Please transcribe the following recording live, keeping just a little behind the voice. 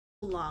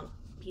along.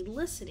 Be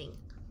listening.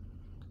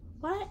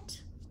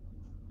 What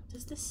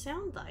does this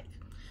sound like?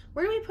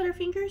 Where do we put our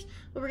fingers?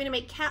 Well, we're going to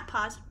make cat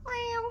paws.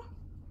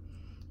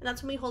 And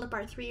that's when we hold up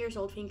our 3 years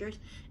old fingers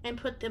and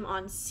put them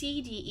on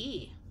C, D,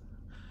 E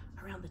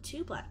around the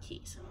 2 black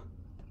keys.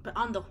 But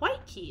on the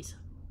white keys,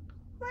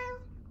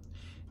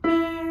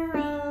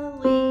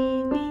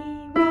 merrily we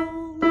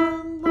roll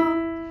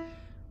along,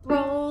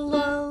 roll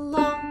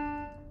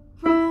along,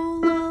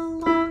 roll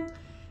along.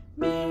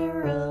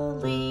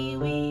 Merrily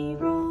we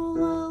roll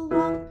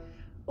along,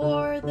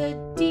 o'er the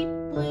deep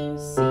blue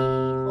sea.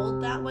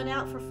 Hold that one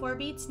out for 4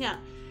 beats. Now,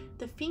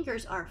 the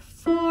fingers are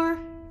 4,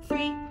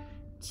 3,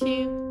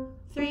 2,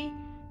 3,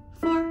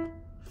 4,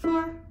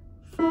 4,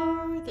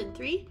 4, then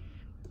 3,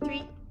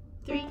 3,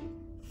 3,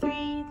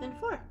 3, then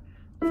 4,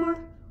 4,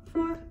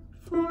 4,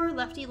 4,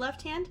 lefty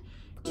left hand,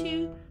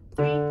 2,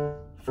 3,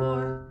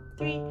 4,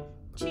 3,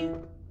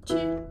 2,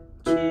 2,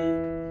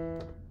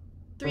 2,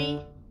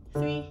 3,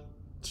 3,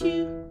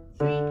 2,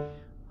 3,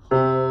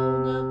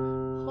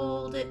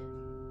 hold it.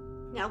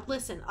 Now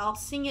listen, I'll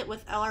sing it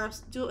with, I'll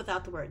do it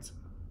without the words.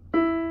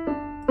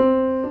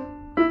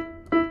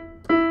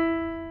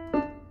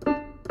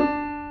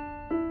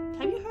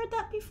 Have you heard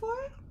that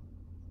before?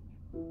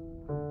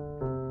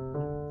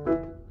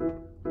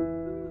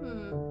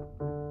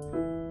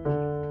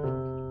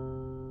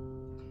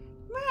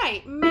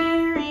 Right.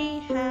 Mary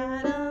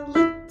had a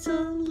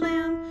little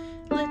lamb,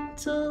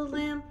 little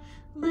lamb,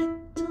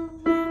 little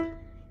lamb.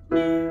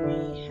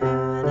 Mary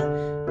had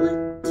a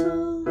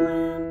little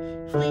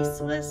lamb, fleece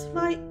was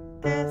white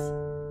as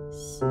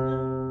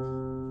snow.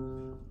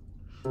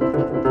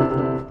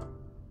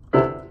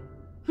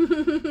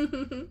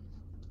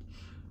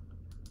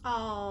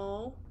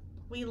 Oh,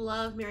 we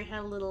love Mary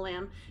Had a Little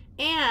Lamb.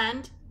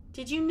 And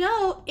did you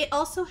know it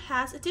also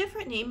has a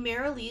different name,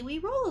 Merrily We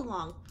Roll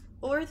Along,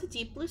 or the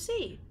Deep Blue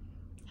Sea?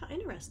 How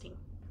interesting.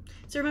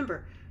 So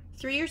remember,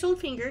 3 years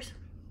old fingers,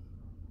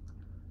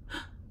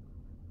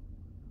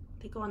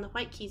 they go on the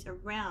white keys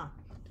around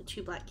the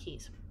 2 black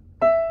keys.